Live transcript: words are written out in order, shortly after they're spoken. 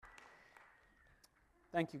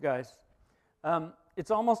Thank you, guys.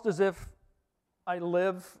 It's almost as if I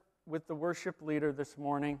live with the worship leader this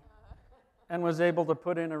morning and was able to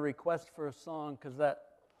put in a request for a song because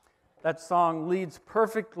that song leads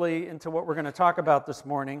perfectly into what we're going to talk about this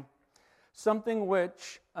morning. Something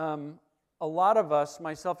which a lot of us,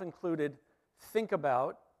 myself included, think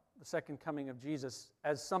about the second coming of Jesus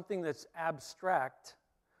as something that's abstract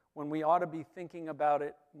when we ought to be thinking about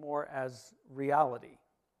it more as reality.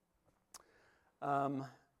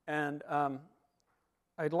 I'd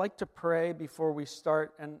like to pray before we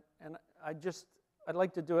start, and I'd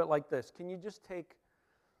like to do it like this. Can you just take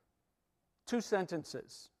 2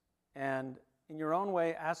 sentences and, in your own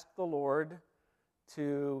way, ask the Lord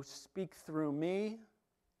to speak through me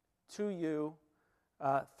to you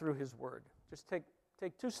through His Word? Just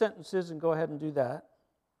take 2 sentences and go ahead and do that.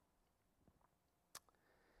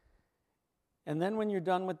 And then when you're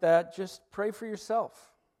done with that, just pray for yourself.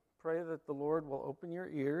 Pray that the Lord will open your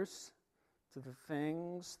ears to the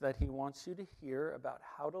things that He wants you to hear about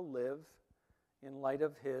how to live in light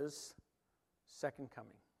of His second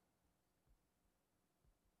coming.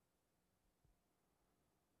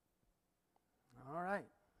 All right.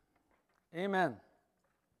 Amen.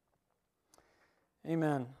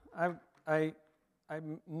 Amen. I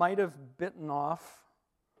might have bitten off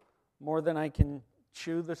more than I can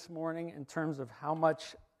chew this morning in terms of how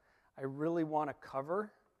much I really want to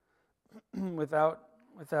cover without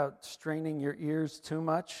straining your ears too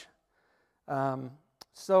much.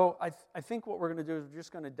 So I think what we're going to do is we're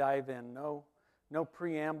just going to dive in. No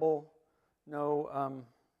preamble, no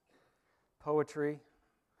poetry.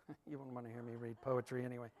 You wouldn't want to hear me read poetry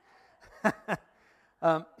anyway.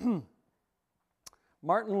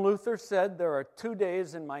 Martin Luther said, "There are 2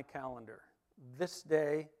 days in my calendar, this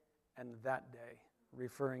day and that day,"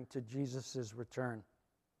 referring to Jesus' return.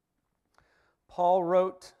 Paul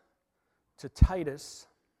wrote to Titus,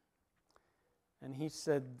 and he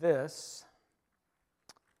said this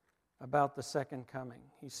about the second coming.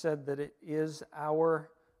 He said that it is our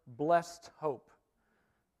blessed hope.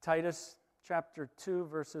 Titus chapter 2,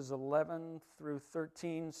 verses 11 through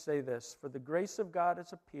 13 say this: "For the grace of God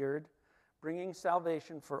has appeared, bringing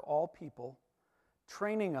salvation for all people,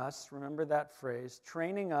 training us," remember that phrase,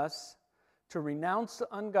 "training us to renounce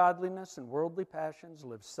ungodliness and worldly passions,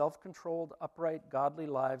 live self-controlled, upright, godly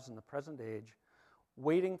lives in the present age,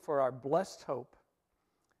 waiting for our blessed hope,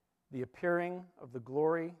 the appearing of the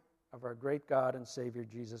glory of our great God and Savior,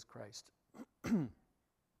 Jesus Christ."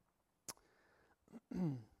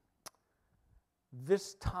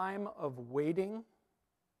 This time of waiting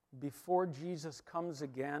before Jesus comes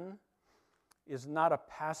again is not a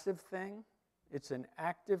passive thing, it's an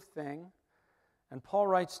active thing. And Paul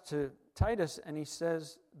writes to Titus, and he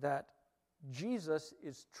says that Jesus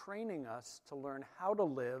is training us to learn how to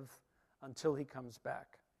live until He comes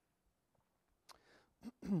back.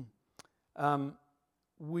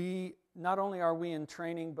 Not only are we in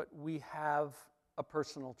training, but we have a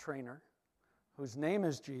personal trainer whose name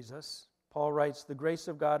is Jesus. Paul writes, "The grace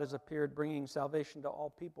of God has appeared, bringing salvation to all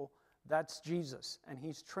people." That's Jesus, and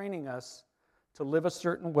He's training us to live a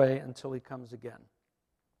certain way until He comes again.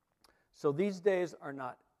 So these days are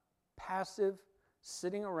not passive,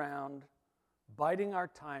 sitting around, biding our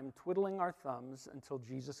time, twiddling our thumbs until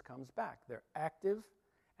Jesus comes back. They're active,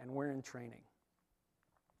 and we're in training.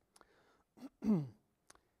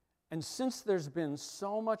 And since there's been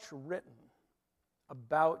so much written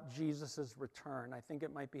about Jesus' return, I think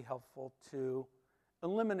it might be helpful to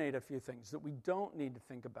eliminate a few things that we don't need to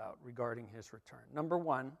think about regarding His return. Number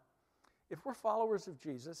one, if we're followers of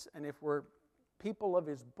Jesus and if we're people of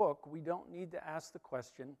His book, we don't need to ask the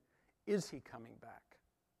question, is He coming back?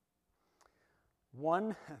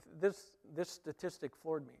 This statistic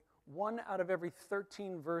floored me. 1 out of every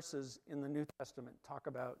 13 verses in the New Testament talk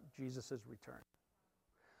about Jesus' return.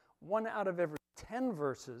 1 out of every 10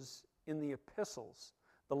 verses in the epistles,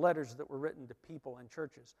 the letters that were written to people and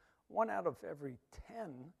churches, 1 out of every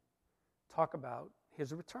 10 talk about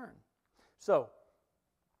His return. So,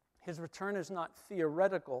 His return is not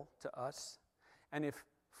theoretical to us, and if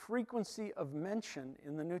frequency of mention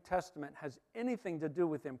in the New Testament has anything to do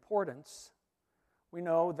with importance, we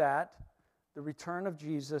know that the return of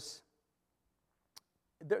Jesus,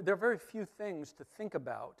 there are very few things to think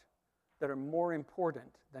about that are more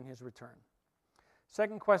important than His return.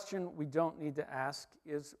 Second question we don't need to ask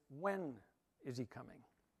is, when is He coming?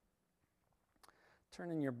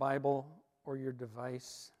 Turn in your Bible or your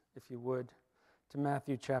device, if you would, to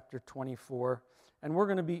Matthew chapter 24. And we're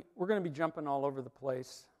going to be jumping all over the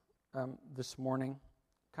place this morning,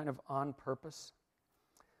 kind of on purpose.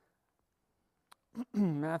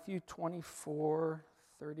 Matthew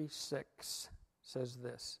 24:36. says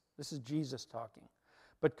this. This is Jesus talking.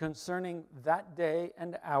 But concerning that day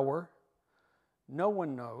and hour, no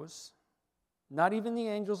one knows, not even the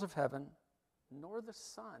angels of heaven, nor the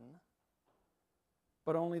Son,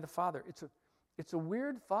 but only the Father. It's a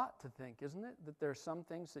weird thought to think, isn't it? That there are some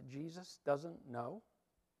things that Jesus doesn't know.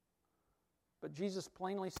 But Jesus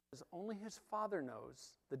plainly says only his Father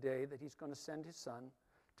knows the day that he's going to send his Son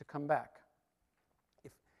to come back.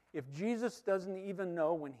 If Jesus doesn't even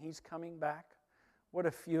know when he's coming back, what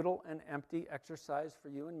a futile and empty exercise for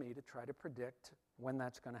you and me to try to predict when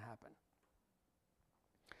that's going to happen.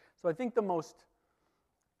 So I think the most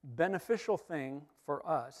beneficial thing for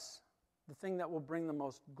us, the thing that will bring the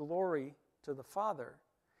most glory to the Father,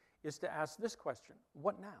 is to ask this question: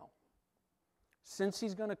 what now? Since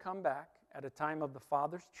he's going to come back at a time of the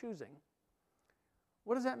Father's choosing,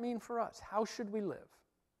 what does that mean for us? How should we live?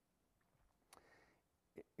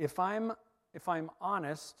 If I'm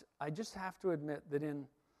honest, I just have to admit that in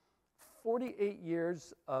 48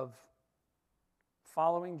 years of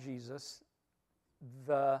following Jesus,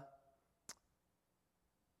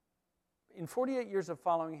 in 48 years of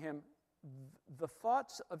following him, the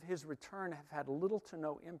thoughts of his return have had little to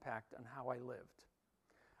no impact on how I lived.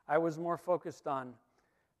 I was more focused on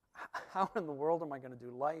how in the world am I going to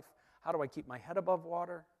do life? How do I keep my head above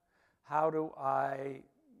water? How do I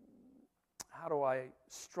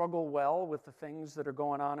struggle well with the things that are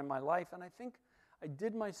going on in my life? And I think I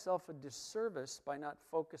did myself a disservice by not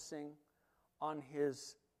focusing on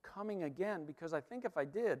his coming again, because I think if I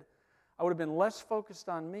did, I would have been less focused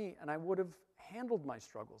on me, and I would have handled my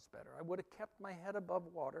struggles better. I would have kept my head above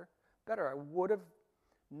water better. I would have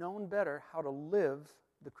known better how to live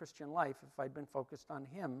the Christian life if I'd been focused on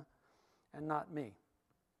him and not me.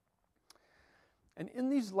 And in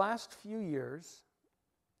these last few years,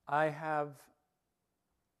 I have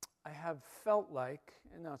felt like,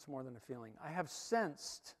 and now it's more than a feeling, I have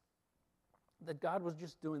sensed that God was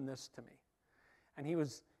just doing this to me. And he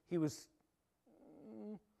was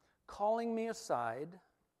calling me aside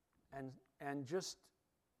and just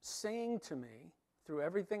saying to me, through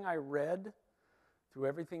everything I read, through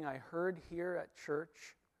everything I heard here at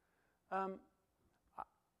church,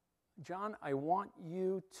 John, I want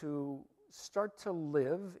you to start to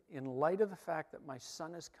live in light of the fact that my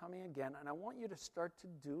Son is coming again, and I want you to start to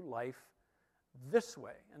do life this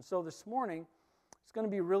way. And so this morning, it's going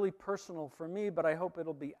to be really personal for me, but I hope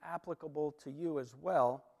it'll be applicable to you as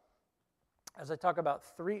well, as I talk about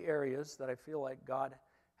 3 areas that I feel like God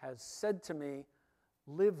has said to me,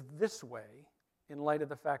 live this way in light of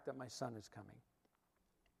the fact that my Son is coming.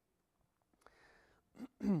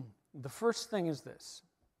 The first thing is this: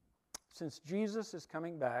 since Jesus is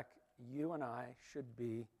coming back, you and I should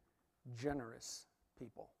be generous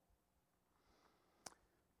people.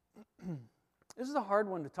 This is a hard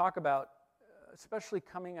one to talk about, especially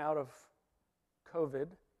coming out of COVID.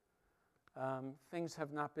 Things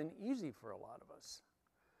have not been easy for a lot of us.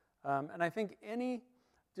 And I think any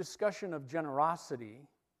discussion of generosity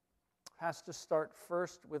has to start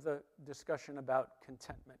first with a discussion about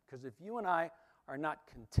contentment. Because if you and I are not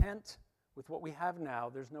content with what we have now,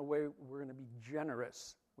 there's no way we're going to be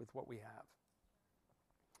generous with what we have.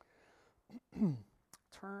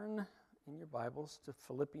 Turn in your Bibles to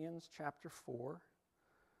Philippians chapter 4.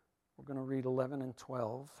 We're going to read 11 and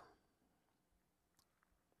 12.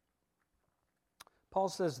 Paul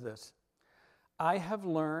says this: I have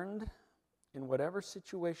learned in whatever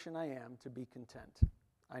situation I am to be content.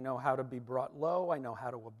 I know how to be brought low. I know how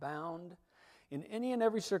to abound. In any and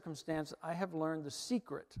every circumstance, I have learned the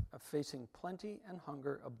secret of facing plenty and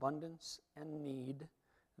hunger, abundance and need.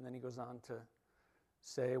 And then he goes on to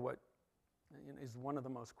say what is one of the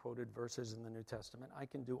most quoted verses in the New Testament: I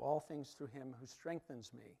can do all things through him who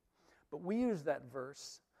strengthens me. But we use that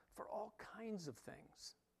verse for all kinds of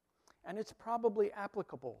things. And it's probably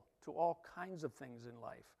applicable to all kinds of things in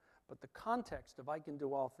life. But the context of I can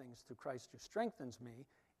do all things through Christ who strengthens me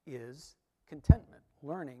is contentment,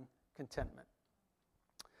 learning contentment.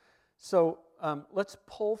 So let's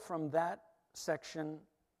pull from that section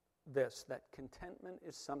that contentment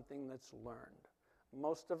is something that's learned.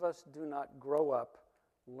 Most of us do not grow up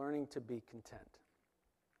learning to be content.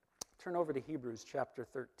 Turn over to Hebrews chapter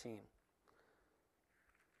 13.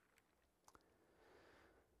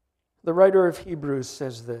 The writer of Hebrews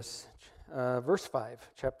says this, verse 5,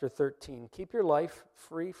 chapter 13, keep your life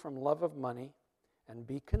free from love of money and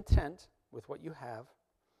be content with what you have.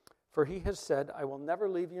 For he has said, I will never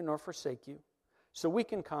leave you nor forsake you. So we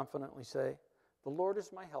can confidently say, the Lord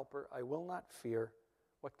is my helper. I will not fear.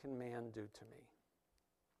 What can man do to me?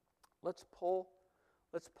 Let's pull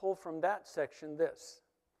from that section this,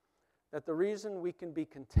 that the reason we can be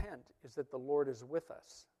content is that the Lord is with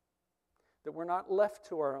us, that we're not left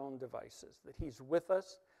to our own devices, that He's with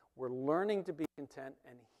us, we're learning to be content,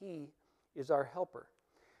 and He is our helper.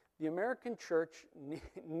 The American church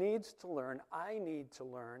needs to learn, I need to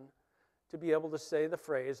learn, to be able to say the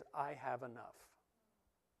phrase, I have enough.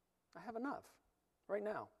 I have enough, right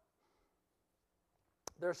now.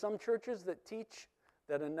 There are some churches that teach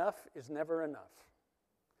that enough is never enough.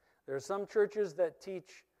 There are some churches that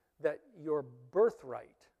teach that your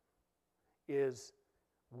birthright is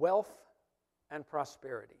wealth and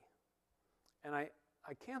prosperity. And I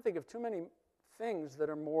can't think of too many things that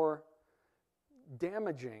are more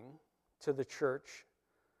damaging to the church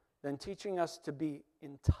than teaching us to be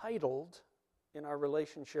entitled in our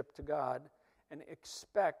relationship to God and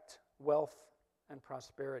expect wealth and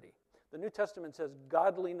prosperity. The New Testament says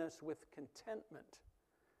godliness with contentment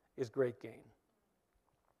is great gain.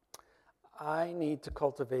 I need to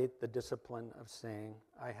cultivate the discipline of saying,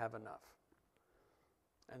 I have enough.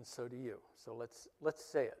 And so do you. So let's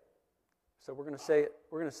say it. So we're going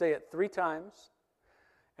to say it 3 times.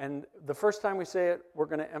 And the first time we say it, we're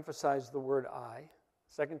going to emphasize the word I.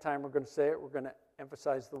 Second time we're going to say it, we're going to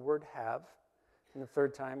emphasize the word have. And the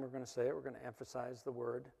third time we're going to say it, we're going to emphasize the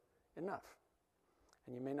word enough.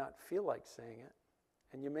 And you may not feel like saying it,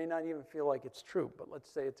 and you may not even feel like it's true, but let's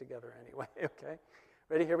say it together anyway, okay?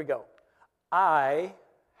 Ready? Here we go. I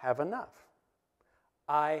have enough.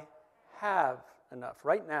 I have enough.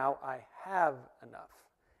 Right now, I have enough.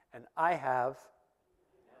 And I have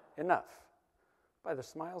enough. By the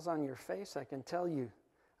smiles on your face, I can tell you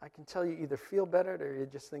either feel better or you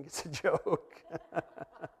just think it's a joke.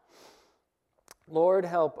 Lord,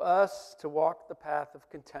 help us to walk the path of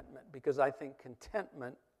contentment, because I think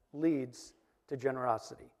contentment leads to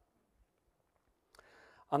generosity.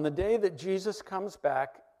 On the day that Jesus comes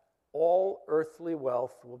back, all earthly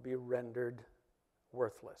wealth will be rendered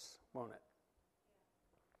worthless, won't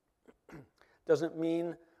it? Doesn't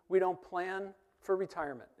mean we don't plan for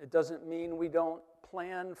retirement. It doesn't mean we don't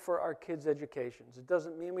plan for our kids' educations. It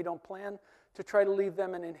doesn't mean we don't plan to try to leave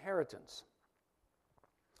them an inheritance.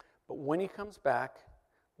 But when He comes back,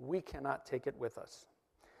 we cannot take it with us.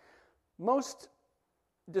 Most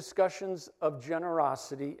discussions of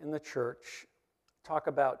generosity in the church talk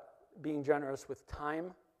about being generous with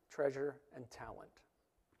time, treasure, and talent.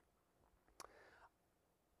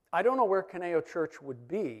 I don't know where Conejo Church would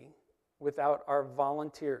be without our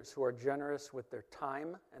volunteers who are generous with their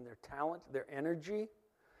time and their talent, their energy.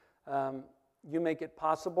 You make it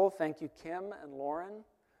possible. Thank you, Kim and Lauren.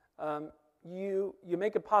 You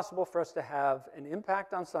make it possible for us to have an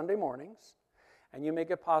impact on Sunday mornings, and you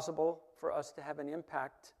make it possible for us to have an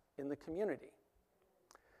impact in the community.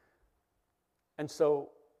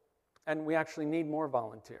 And we actually need more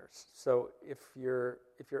volunteers. So if you're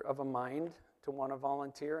of a mind to want to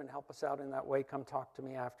volunteer and help us out in that way, come talk to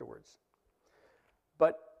me afterwards.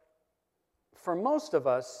 But for most of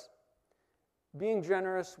us, being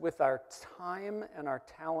generous with our time and our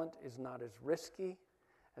talent is not as risky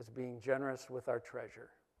as being generous with our treasure,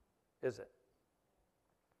 is it?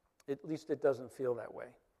 At least it doesn't feel that way.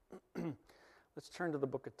 Let's turn to the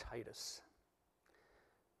book of Titus.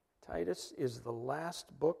 Titus is the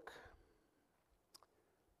last book.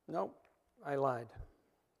 Nope, I lied.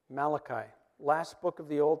 Malachi, last book of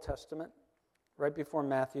the Old Testament, right before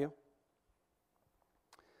Matthew.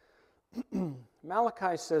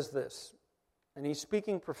 Malachi says this, and he's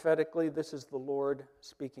speaking prophetically. This is the Lord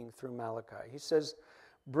speaking through Malachi. He says,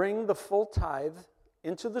 "Bring the full tithe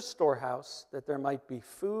into the storehouse, that there might be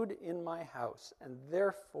food in my house, and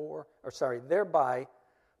thereby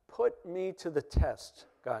put me to the test,"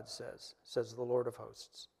 God says the Lord of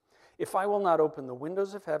hosts. "If I will not open the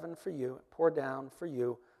windows of heaven for you, and pour down for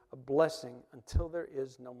you a blessing until there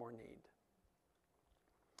is no more need."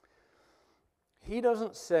 He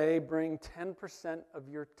doesn't say bring 10% of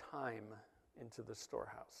your time into the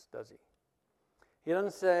storehouse, does he? He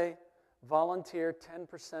doesn't say volunteer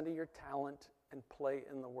 10% of your talent and play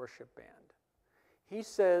in the worship band. He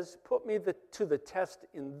says, put me to the test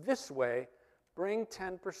in this way, bring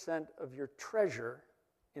 10% of your treasure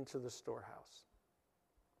into the storehouse.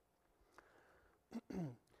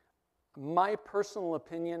 My personal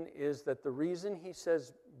opinion is that the reason he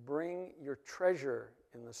says bring your treasure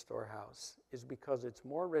in the storehouse is because it's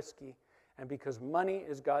more risky and because money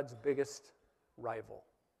is God's biggest rival.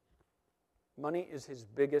 Money is his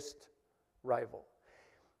biggest rival.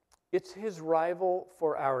 It's his rival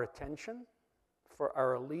for our attention, for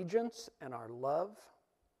our allegiance, and our love.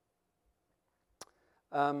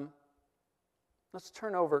 Let's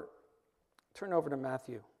turn over to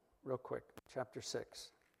Matthew real quick, chapter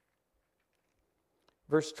 6.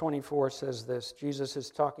 Verse 24 says this. Jesus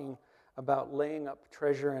is talking about laying up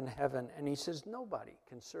treasure in heaven, and he says, nobody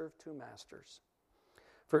can serve two masters.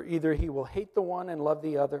 For either he will hate the one and love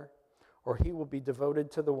the other, or he will be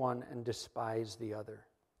devoted to the one and despise the other.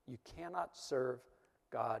 You cannot serve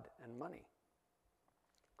God and money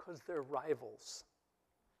because they're rivals.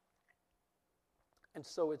 And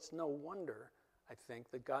so it's no wonder, I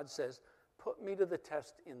think, that God says, put me to the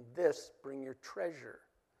test in this, bring your treasure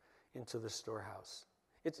into the storehouse.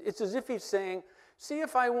 It's as if he's saying, see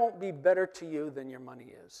if I won't be better to you than your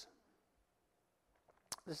money is.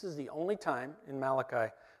 This is the only time in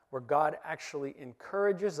Malachi where God actually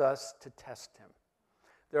encourages us to test him.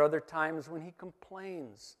 There are other times when he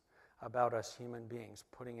complains about us human beings,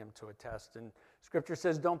 putting him to a test. And Scripture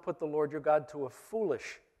says, don't put the Lord your God to a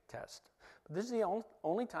foolish test. But this is the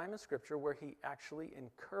only time in Scripture where he actually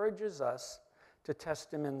encourages us to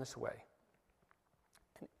test him in this way.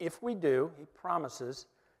 And if we do, he promises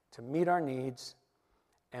to meet our needs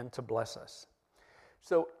and to bless us.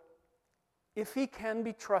 So if he can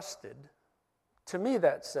be trusted, to me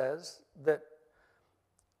that says that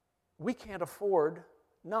we can't afford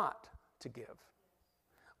not to give.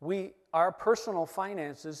 Our personal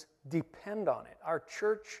finances depend on it. Our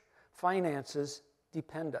church finances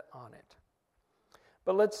depend on it.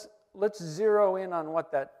 But let's zero in on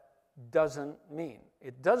what that doesn't mean.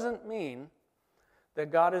 It doesn't mean that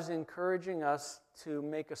God is encouraging us to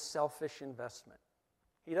make a selfish investment.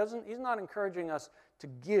 He's not encouraging us to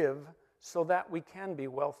give so that we can be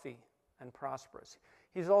wealthy and prosperous.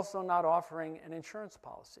 He's also not offering an insurance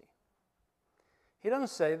policy. He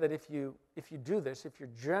doesn't say that if you do this, if you're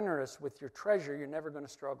generous with your treasure, you're never going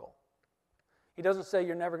to struggle. He doesn't say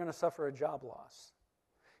you're never going to suffer a job loss.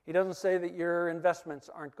 He doesn't say that your investments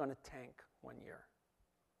aren't going to tank one year.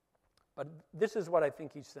 But this is what I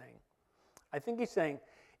think he's saying. I think he's saying,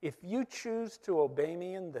 if you choose to obey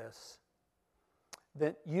me in this,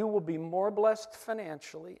 then you will be more blessed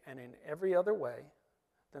financially and in every other way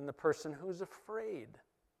than the person who's afraid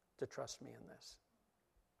to trust me in this.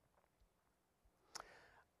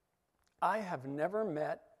 I have never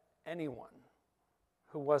met anyone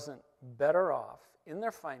who wasn't better off in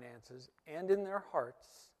their finances and in their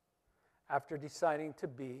hearts after deciding to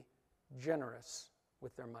be generous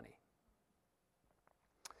with their money.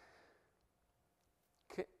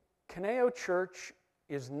 Kaneo Church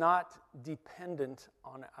is not dependent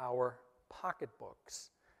on our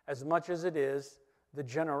pocketbooks as much as it is the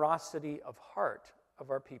generosity of heart of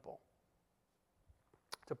our people.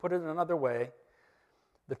 To put it another way,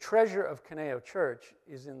 the treasure of Kaneo Church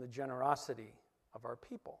is in the generosity of our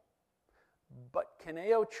people. But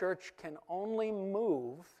Kaneo Church can only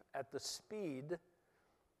move at the speed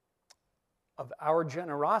of our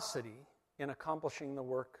generosity in accomplishing the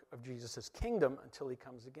work of Jesus' kingdom until he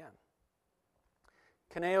comes again.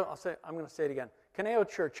 I'm going to say it again. Kaneo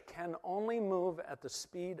Church can only move at the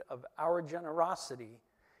speed of our generosity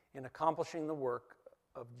in accomplishing the work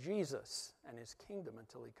of Jesus and his kingdom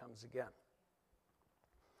until he comes again.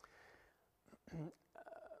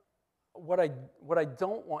 What I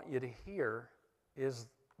don't want you to hear is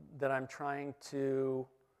that I'm trying to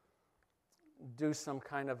do some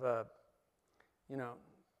kind of a,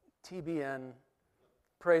 TBN,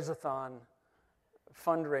 praise-a-thon,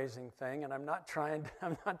 fundraising thing, and I'm not trying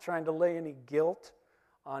to lay any guilt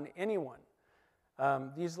on anyone.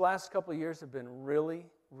 These last couple of years have been really,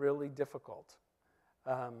 really difficult.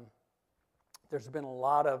 There's been a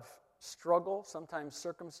lot of struggle. Sometimes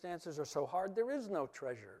circumstances are so hard, there is no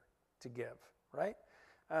treasure to give, right?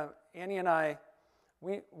 Annie and I,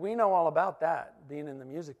 we know all about that, being in the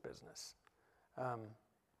music business.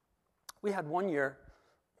 We had one year,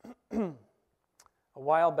 a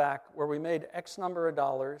while back, where we made X number of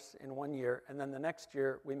dollars in 1 year, and then the next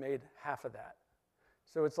year we made half of that.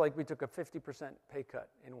 So it's like we took a 50% pay cut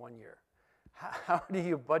in 1 year. How do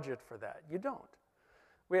you budget for that? You don't.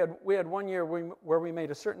 We had 1 year where we made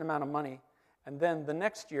a certain amount of money, and then the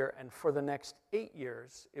next year, and for the next 8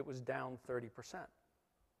 years, it was down 30%.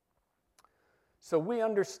 So we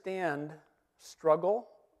understand struggle,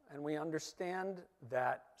 and we understand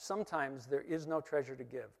that sometimes there is no treasure to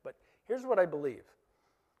give. But here's what I believe.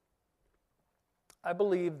 I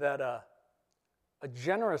believe that a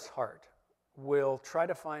generous heart will try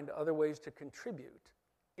to find other ways to contribute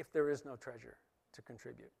if there is no treasure to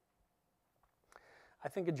contribute. I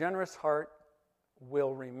think a generous heart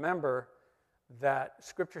will remember that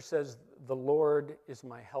Scripture says, the Lord is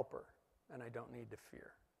my helper, and I don't need to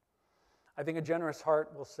fear. I think a generous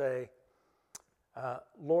heart will say,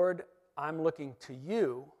 Lord, I'm looking to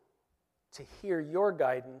you to hear your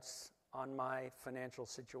guidance on my financial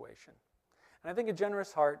situation. And I think a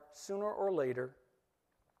generous heart, sooner or later,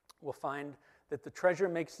 will find that the treasure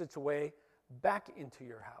makes its way back into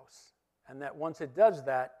your house. And that once it does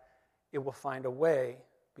that, it will find a way,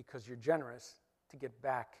 because you're generous, to get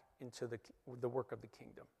back into the work of the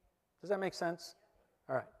kingdom. Does that make sense?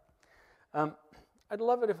 All right. I'd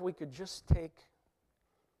love it if we could just take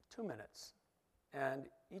 2 minutes and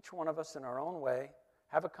each one of us in our own way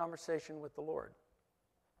have a conversation with the Lord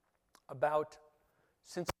about,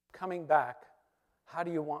 since coming back, how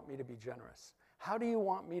do you want me to be generous? How do you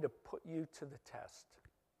want me to put you to the test?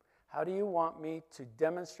 How do you want me to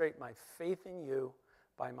demonstrate my faith in you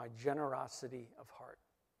by my generosity of heart?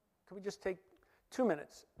 Can we just take 2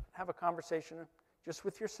 minutes, have a conversation just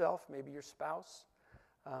with yourself, maybe your spouse,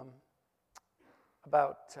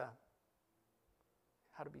 about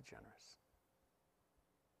how to be generous?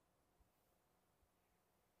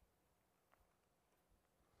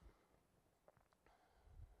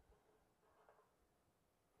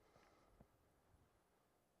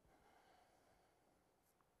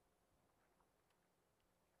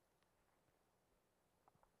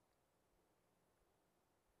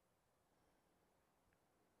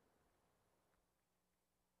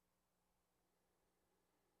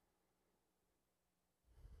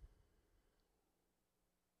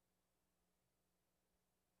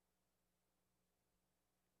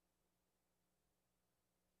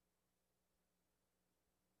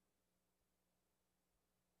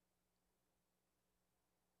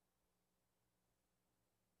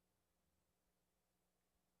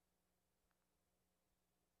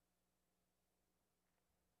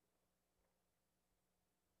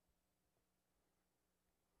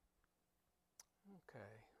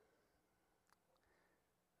 Okay.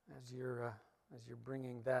 As you're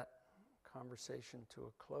bringing that conversation to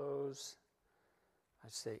a close, I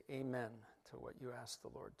say amen to what you asked the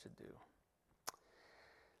Lord to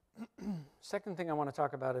do. Second thing I want to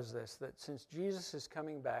talk about is this, that since Jesus is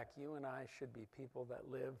coming back, you and I should be people that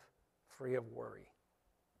live free of worry.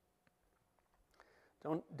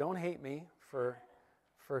 Don't hate me for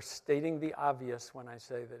stating the obvious when I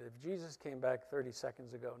say that if Jesus came back 30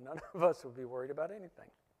 seconds ago, none of us would be worried about anything.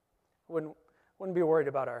 Wouldn't be worried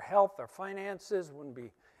about our health, our finances, wouldn't be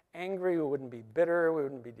angry, we wouldn't be bitter, we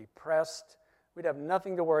wouldn't be depressed. We'd have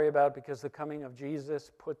nothing to worry about because the coming of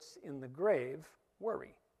Jesus puts in the grave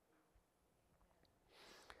worry.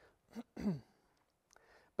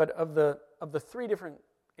 But of the three different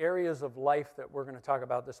areas of life that we're going to talk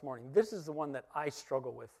about this morning, this is the one that I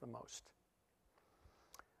struggle with the most.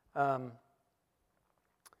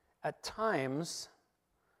 At times,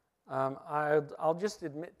 I'll just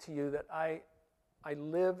admit to you that I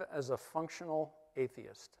live as a functional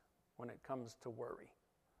atheist when it comes to worry.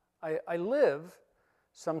 I live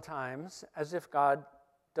sometimes as if God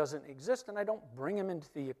doesn't exist, and I don't bring him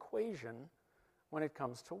into the equation when it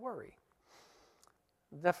comes to worry.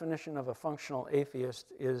 The definition of a functional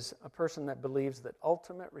atheist is a person that believes that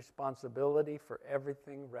ultimate responsibility for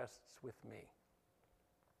everything rests with me.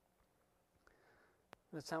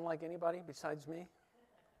 Does that sound like anybody besides me?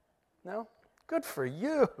 No? Good for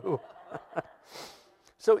you.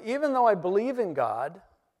 So even though I believe in God,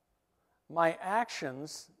 my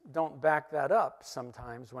actions don't back that up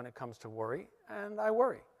sometimes when it comes to worry, and I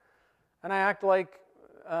worry. And I act like,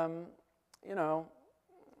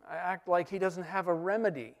 he doesn't have a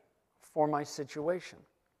remedy for my situation.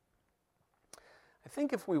 I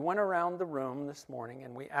think if we went around the room this morning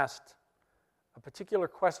and we asked a particular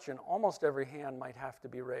question, almost every hand might have to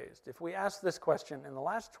be raised. If we ask this question, in the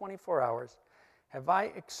last 24 hours, have I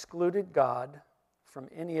excluded God from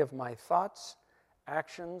any of my thoughts,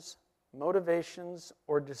 actions, motivations,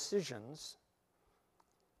 or decisions?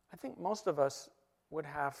 I think most of us would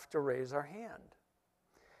have to raise our hand.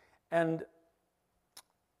 And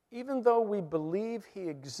even though we believe he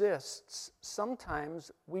exists,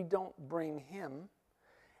 sometimes we don't bring him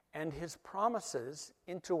and his promises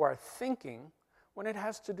into our thinking when it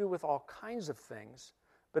has to do with all kinds of things,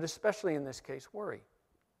 but especially in this case, worry.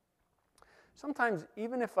 Sometimes,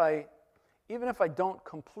 even if I don't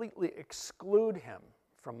completely exclude him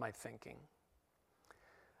from my thinking,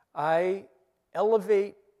 I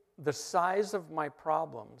elevate the size of my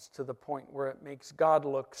problems to the point where it makes God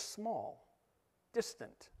look small,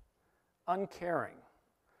 distant, uncaring,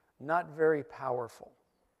 not very powerful.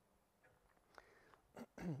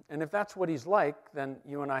 And if that's what he's like, then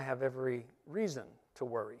you and I have every reason to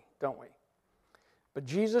worry, don't we? But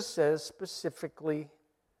Jesus says specifically,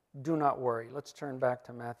 do not worry. Let's turn back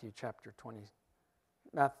to Matthew chapter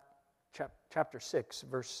 6,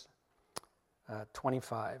 verse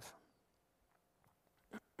 25.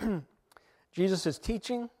 Jesus is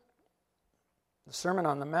teaching the Sermon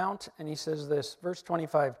on the Mount, and he says this, verse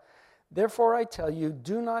 25, Therefore, I tell you,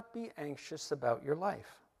 do not be anxious about your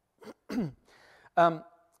life.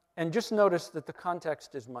 And just notice that the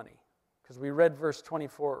context is money, because we read verse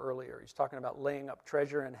 24 earlier. He's talking about laying up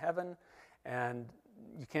treasure in heaven, and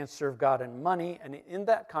you can't serve God and money. And in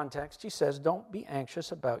that context, he says, don't be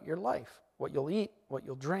anxious about your life, what you'll eat, what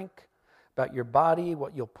you'll drink, about your body,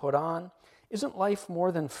 what you'll put on. Isn't life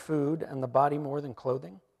more than food and the body more than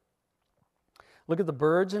clothing? Look at the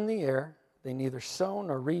birds in the air. They neither sow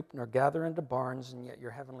nor reap nor gather into barns, and yet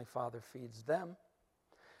your heavenly Father feeds them.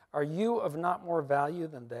 Are you of not more value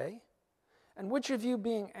than they? And which of you,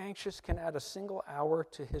 being anxious, can add a single hour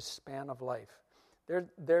to his span of life?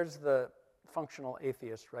 There's the functional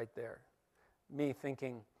atheist right there. Me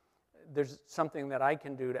thinking there's something that I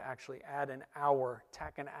can do to actually add an hour,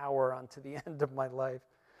 tack an hour onto the end of my life.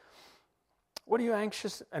 What are you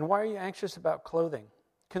anxious, and why are you anxious about clothing?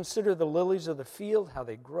 Consider the lilies of the field, how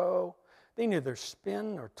they grow. They neither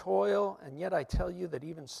spin nor toil, and yet I tell you that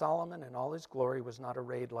even Solomon in all his glory was not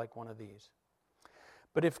arrayed like one of these.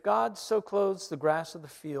 But if God so clothes the grass of the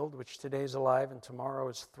field, which today is alive and tomorrow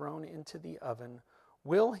is thrown into the oven,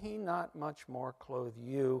 will he not much more clothe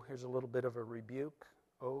you? Here's a little bit of a rebuke.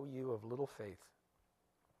 O you of little faith.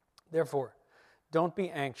 Therefore, don't be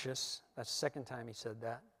anxious. That's the second time he said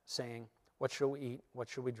that, saying, what shall we eat? What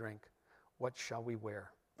shall we drink? What shall we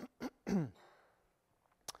wear?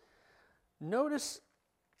 Notice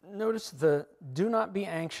the do not be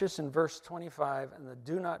anxious in verse 25 and the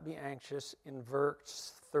do not be anxious in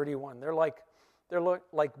verse 31. They're like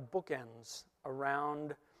bookends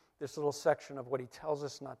around this little section of what he tells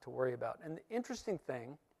us not to worry about. And the interesting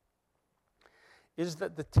thing is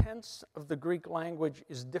that the tense of the Greek language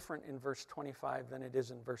is different in verse 25 than it is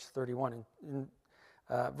in verse 31. In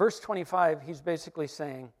verse 25, he's basically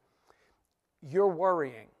saying, you're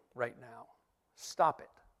worrying right now. Stop it.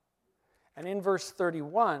 And in verse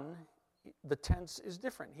 31, the tense is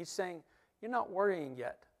different. He's saying, you're not worrying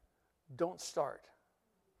yet. Don't start.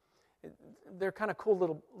 They're kind of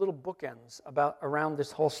cool little bookends around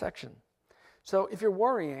this whole section. So if you're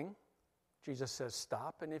worrying, Jesus says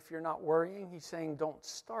stop. And if you're not worrying, he's saying don't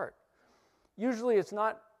start. Usually it's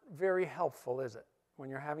not very helpful, is it? When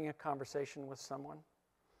you're having a conversation with someone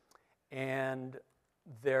and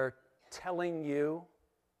they're telling you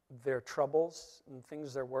their troubles and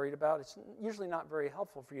things they're worried about, it's usually not very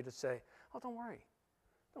helpful for you to say, oh, don't worry.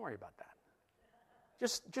 Don't worry about that.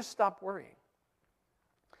 Just stop worrying.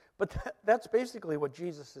 But that's basically what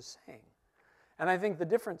Jesus is saying. And I think the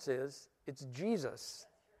difference is it's Jesus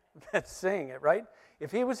that's saying it, right?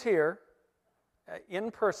 If he was here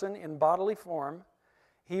in person, in bodily form,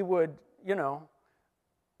 he would,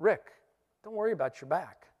 Rick, don't worry about your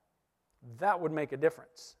back. That would make a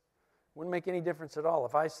difference. Wouldn't make any difference at all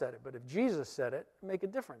if I said it. But if Jesus said it, it'd make a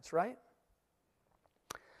difference, right?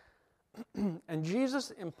 And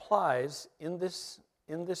Jesus implies in this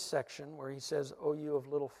section where he says, "O you of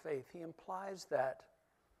little faith," he implies that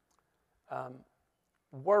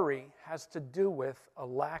worry has to do with a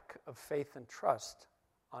lack of faith and trust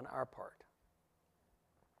on our part.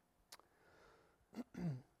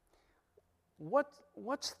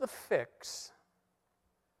 What's the fix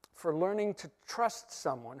for learning to trust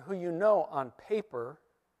someone who you know on paper,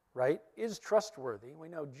 right, is trustworthy? We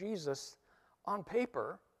know Jesus on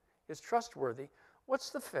paper is trustworthy.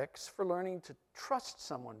 What's the fix for learning to trust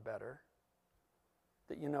someone better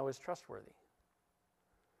that you know is trustworthy?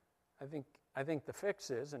 I think the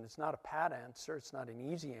fix is, and it's not a pat answer, it's not an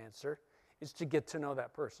easy answer, is to get to know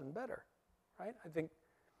that person better, right? I think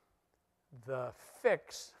the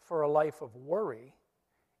fix for a life of worry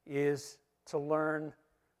is to learn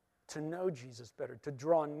to know Jesus better, to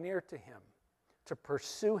draw near to him, to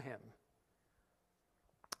pursue him,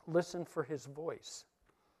 listen for his voice.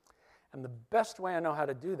 And the best way I know how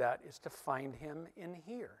to do that is to find him in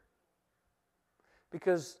here.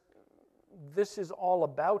 Because this is all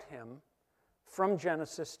about him from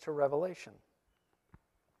Genesis to Revelation.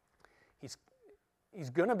 He's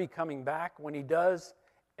going to be coming back. When he does,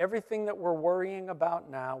 everything that we're worrying about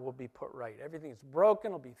now will be put right. Everything that's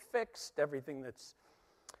broken will be fixed. Everything that's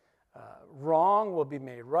wrong will be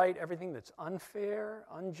made right. Everything that's unfair,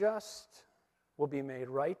 unjust will be made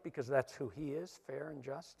right because that's who he is, fair and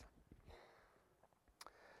just.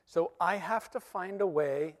 So I have to find a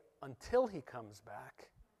way until he comes back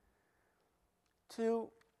to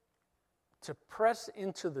press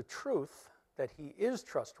into the truth that he is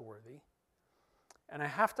trustworthy, and I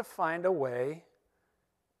have to find a way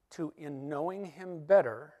to, in knowing him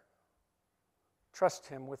better, trust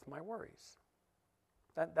him with my worries.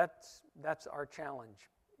 That's our challenge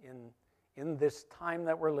in this time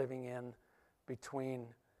that we're living in between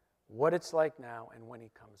what it's like now, and when he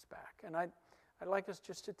comes back. And I'd like us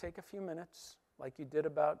just to take a few minutes, like you did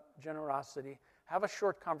about generosity, have a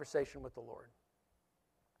short conversation with the Lord.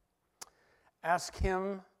 Ask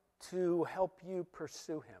him to help you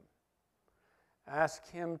pursue him. Ask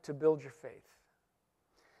him to build your faith.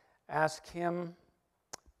 Ask him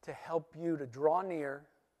to help you to draw near,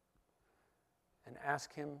 and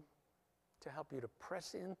ask him to help you to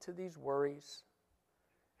press into these worries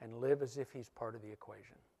and live as if he's part of the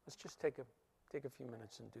equation. Let's just take a few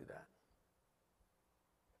minutes and do that.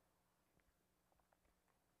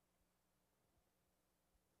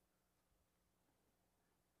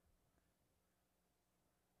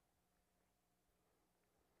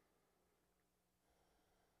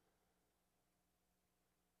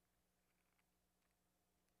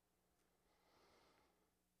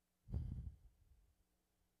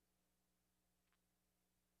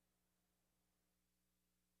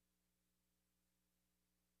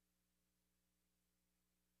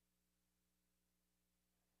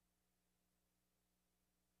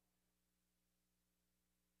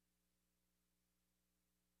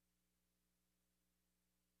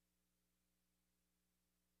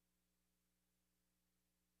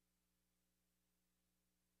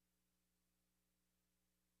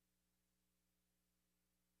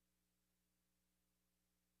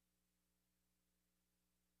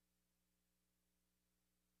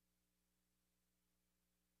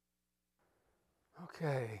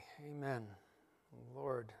 Okay, amen.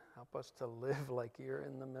 Lord, help us to live like you're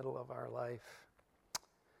in the middle of our life.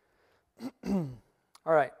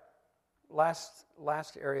 All right, last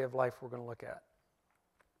area of life we're going to look at.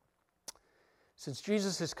 Since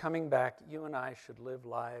Jesus is coming back, you and I should live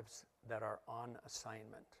lives that are on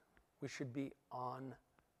assignment. We should be on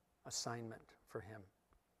assignment for him.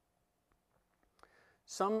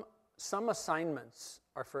 Some assignments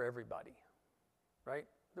are for everybody, right?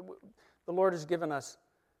 The Lord has given us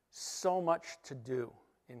so much to do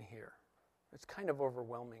in here. It's kind of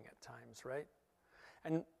overwhelming at times, right?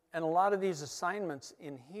 And a lot of these assignments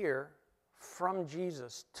in here from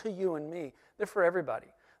Jesus to you and me, they're for everybody.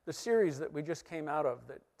 The series that we just came out of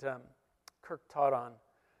that Kirk taught on,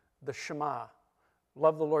 the Shema,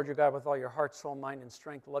 love the Lord your God with all your heart, soul, mind, and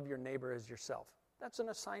strength. Love your neighbor as yourself. That's an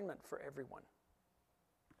assignment for everyone.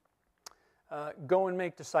 Go and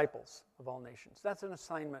make disciples of all nations. That's an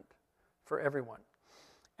assignment for everyone.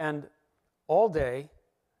 And all day,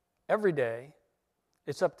 every day,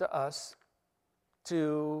 it's up to us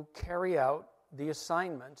to carry out the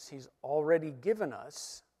assignments he's already given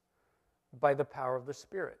us by the power of the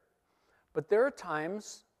Spirit. But there are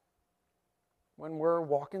times when we're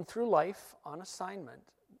walking through life on assignment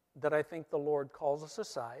that I think the Lord calls us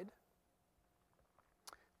aside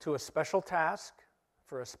to a special task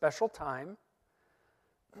for a special time,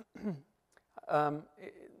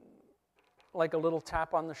 like a little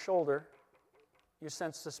tap on the shoulder. You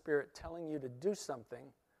sense the Spirit telling you to do something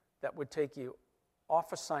that would take you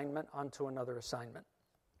off assignment onto another assignment.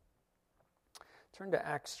 Turn to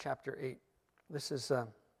Acts chapter 8. This is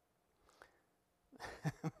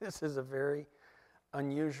this is a very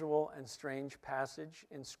unusual and strange passage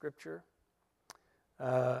in Scripture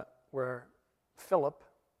where Philip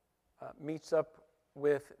meets up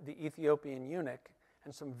with the Ethiopian eunuch,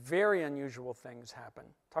 and some very unusual things happen.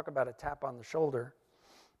 Talk about a tap on the shoulder.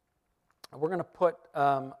 We're going to put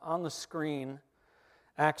on the screen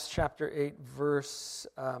Acts chapter 8, verse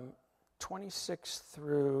 26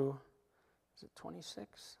 through, is it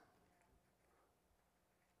 26?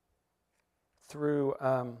 Through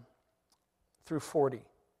 40.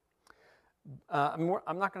 I'm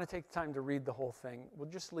not going to take the time to read the whole thing. We'll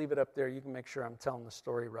just leave it up there. You can make sure I'm telling the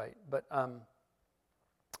story right. But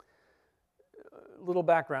little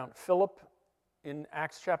background. Philip, in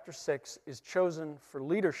Acts chapter 6, is chosen for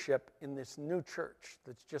leadership in this new church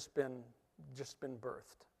that's just been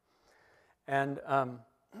birthed. And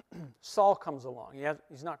Saul comes along.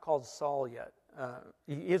 He's not called Saul yet.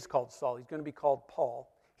 He is called Saul. He's going to be called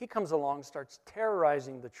Paul. He comes along, starts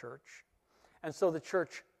terrorizing the church, and so the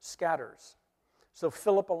church scatters. So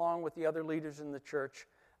Philip, along with the other leaders in the church,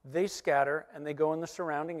 they scatter, and they go in the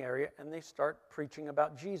surrounding area, and they start preaching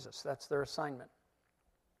about Jesus. That's their assignment.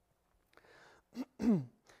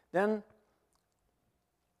 Then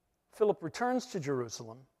Philip returns to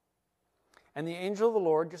Jerusalem, and the angel of the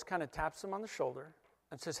Lord just kind of taps him on the shoulder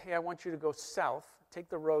and says, hey, I want you to go south, take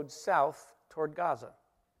the road south toward Gaza.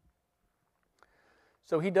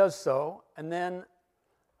 So he does so, and then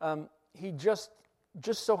he just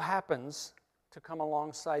so happens to come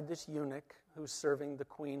alongside this eunuch who's serving the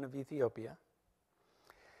queen of Ethiopia.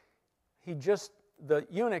 The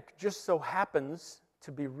eunuch just so happens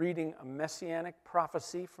to be reading a messianic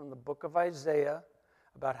prophecy from the book of Isaiah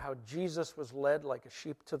about how Jesus was led like a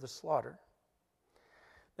sheep to the slaughter.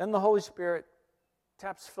 Then the Holy Spirit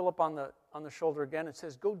taps Philip on the shoulder again and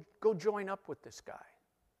says, go join up with this guy.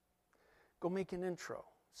 Go make an intro.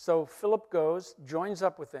 So Philip goes, joins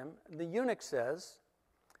up with him, and the eunuch says,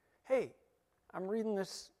 hey, I'm reading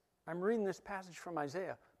this passage from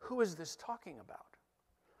Isaiah. Who is this talking about?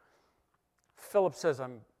 Philip says,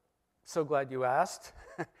 I'm so glad you asked.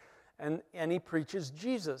 and he preaches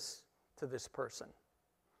Jesus to this person.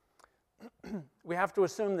 We have to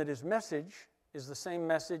assume that his message is the same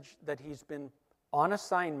message that he's been on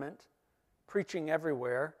assignment, preaching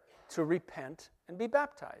everywhere, to repent and be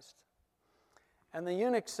baptized. And the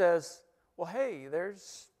eunuch says, well, hey,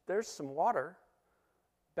 there's some water.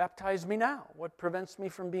 Baptize me now. What prevents me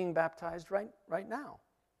from being baptized right now?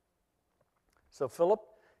 So Philip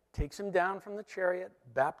takes him down from the chariot,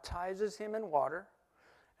 baptizes him in water,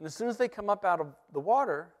 and as soon as they come up out of the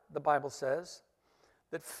water, the Bible says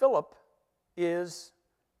that Philip is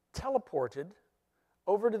teleported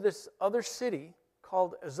over to this other city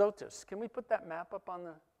called Azotus. Can we put that map up on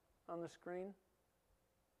the screen?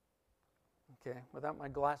 Okay, without my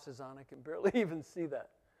glasses on, I can barely even see that.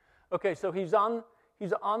 Okay, so he's on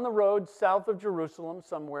the road south of Jerusalem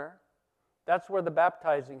somewhere. That's where the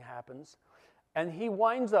baptizing happens. And he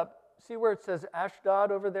winds up, see where it says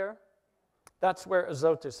Ashdod over there? That's where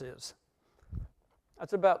Azotus is.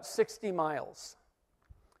 That's about 60 miles.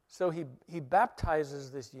 So he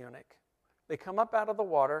baptizes this eunuch. They come up out of the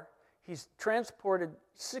water. He's transported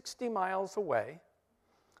 60 miles away.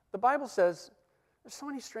 The Bible says, there's so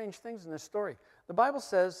many strange things in this story. The Bible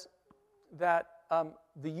says that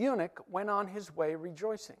the eunuch went on his way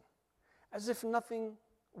rejoicing, as if nothing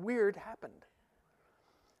weird happened.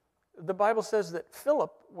 The Bible says that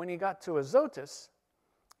Philip, when he got to Azotus,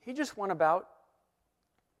 he just went about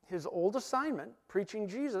his old assignment, preaching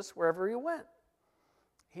Jesus wherever he went.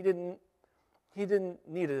 He didn't need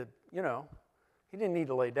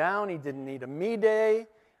to lay down. He didn't need a me day.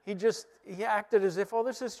 He acted as if,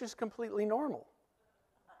 this is just completely normal.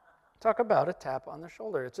 Talk about a tap on the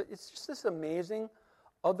shoulder. It's just this amazing,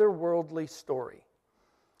 otherworldly story.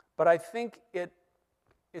 But I think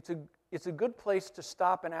it's a good place to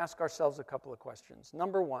stop and ask ourselves a couple of questions.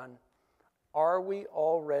 Number one, are we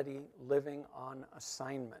already living on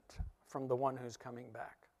assignment from the one who's coming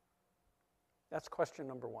back? That's question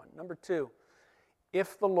number one. Number two,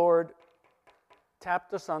 if the Lord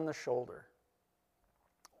tapped us on the shoulder,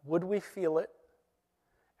 would we feel it,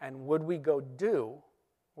 and would we go do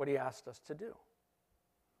what he asked us to do?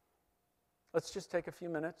 Let's just take a few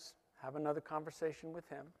minutes, have another conversation with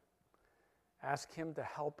him, ask him to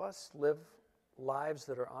help us live lives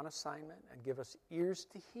that are on assignment and give us ears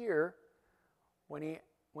to hear when he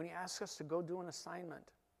asks us to go do an assignment.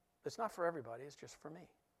 It's not for everybody, it's just for me.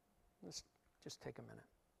 Let's just take a minute.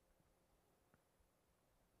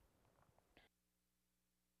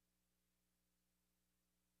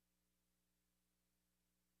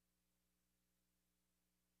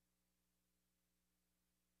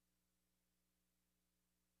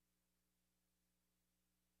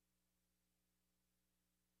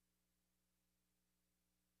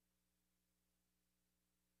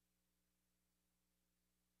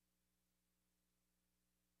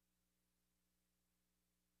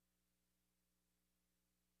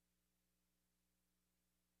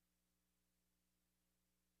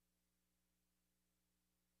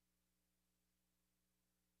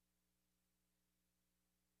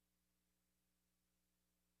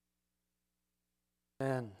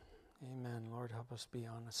 Amen. Amen. Lord, help us be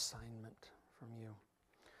on assignment from you.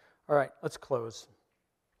 All right, let's close.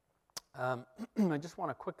 I just want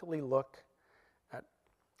to quickly look at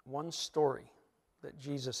one story that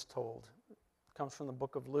Jesus told. It comes from the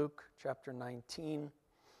book of Luke, chapter 19.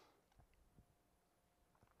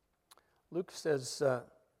 Luke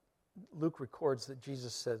records that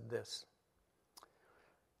Jesus said this.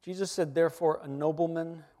 Jesus said, therefore, a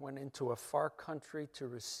nobleman went into a far country to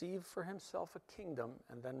receive for himself a kingdom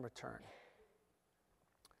and then return.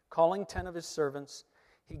 Calling 10 of his servants,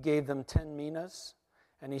 he gave them 10 minas,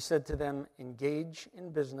 and he said to them, engage in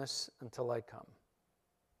business until I come.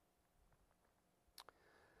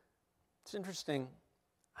 It's interesting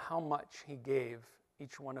how much he gave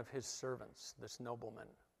each one of his servants, this nobleman.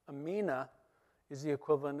 A mina is the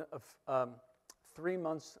equivalent of 3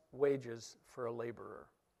 months' wages for a laborer.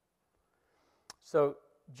 So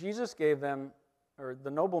Jesus gave them, or the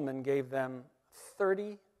nobleman gave them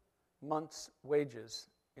 30 months' wages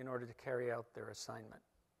in order to carry out their assignment.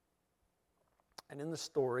 And in the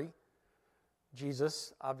story,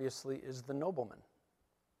 Jesus obviously is the nobleman.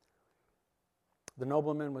 The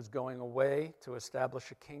nobleman was going away to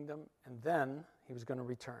establish a kingdom, and then he was going to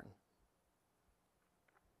return.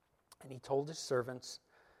 And he told his servants,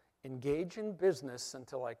 engage in business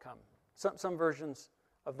until I come. Some versions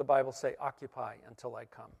of the Bible say occupy until I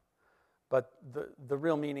come. But the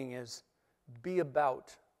real meaning is be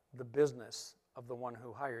about the business of the one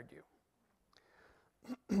who hired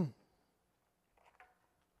you.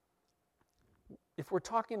 If we're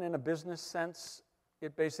talking in a business sense,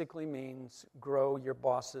 it basically means grow your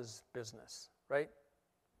boss's business, right?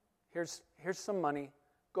 Here's some money,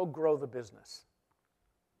 go grow the business.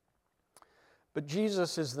 But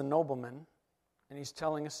Jesus is the nobleman, and he's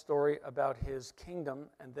telling a story about his kingdom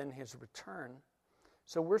and then his return.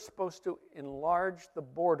 So we're supposed to enlarge the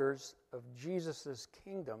borders of Jesus'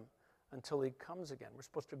 kingdom until he comes again. We're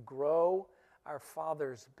supposed to grow our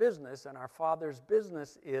Father's business, and our Father's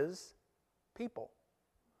business is people.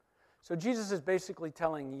 So Jesus is basically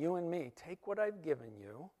telling you and me, take what I've given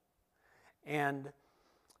you and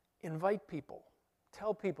invite people.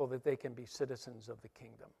 Tell people that they can be citizens of the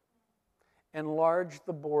kingdom. Enlarge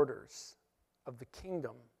the borders of the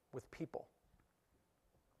kingdom with people.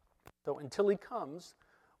 So until he comes,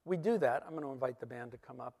 we do that. I'm going to invite the band to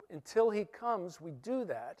come up. Until he comes, we do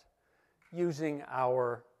that using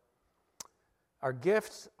our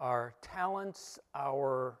gifts, our talents,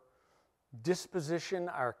 our disposition,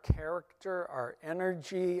 our character, our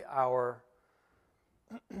energy, our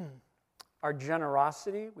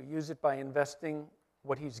generosity. We use it by investing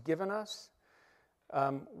what he's given us.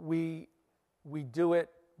 We do it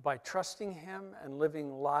by trusting him and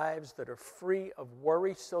living lives that are free of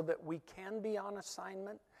worry so that we can be on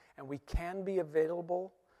assignment and we can be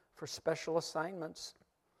available for special assignments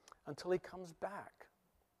until he comes back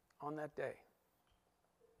on that day.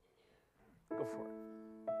 Go for it.